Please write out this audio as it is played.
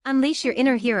Unleash your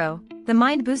inner hero, the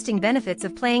mind-boosting benefits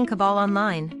of playing Cabal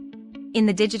Online. In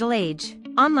the digital age,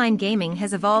 online gaming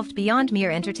has evolved beyond mere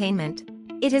entertainment.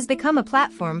 It has become a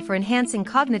platform for enhancing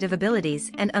cognitive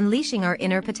abilities and unleashing our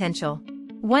inner potential.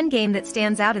 One game that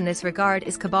stands out in this regard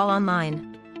is Cabal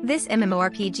Online. This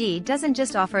MMORPG doesn't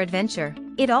just offer adventure,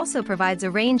 it also provides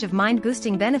a range of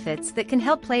mind-boosting benefits that can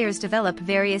help players develop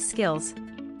various skills.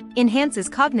 Enhances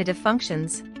cognitive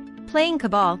functions. Playing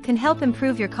Cabal can help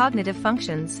improve your cognitive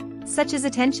functions, such as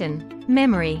attention,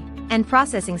 memory, and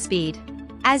processing speed.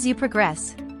 As you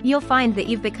progress, you'll find that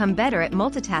you've become better at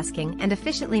multitasking and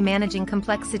efficiently managing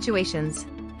complex situations.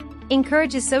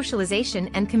 Encourages socialization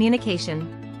and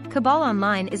communication. Cabal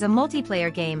Online is a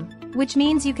multiplayer game, which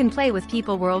means you can play with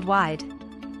people worldwide.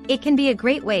 It can be a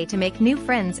great way to make new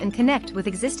friends and connect with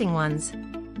existing ones.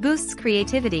 Boosts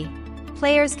creativity.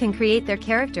 Players can create their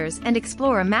characters and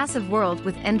explore a massive world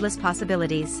with endless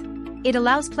possibilities. It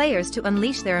allows players to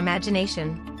unleash their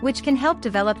imagination, which can help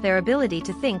develop their ability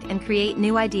to think and create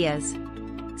new ideas.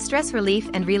 Stress relief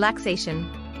and relaxation.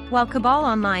 While Cabal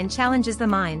Online challenges the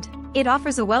mind, it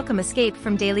offers a welcome escape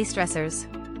from daily stressors.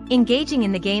 Engaging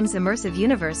in the game's immersive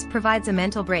universe provides a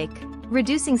mental break,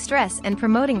 reducing stress and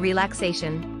promoting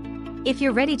relaxation. If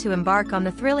you're ready to embark on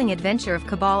the thrilling adventure of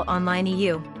Cabal Online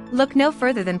EU, look no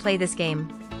further than play this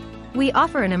game. We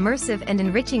offer an immersive and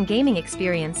enriching gaming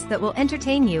experience that will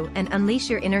entertain you and unleash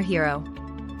your inner hero.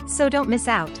 So don't miss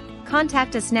out.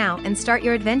 Contact us now and start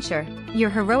your adventure. Your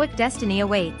heroic destiny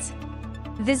awaits.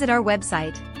 Visit our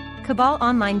website,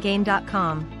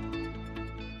 cabalonlinegame.com.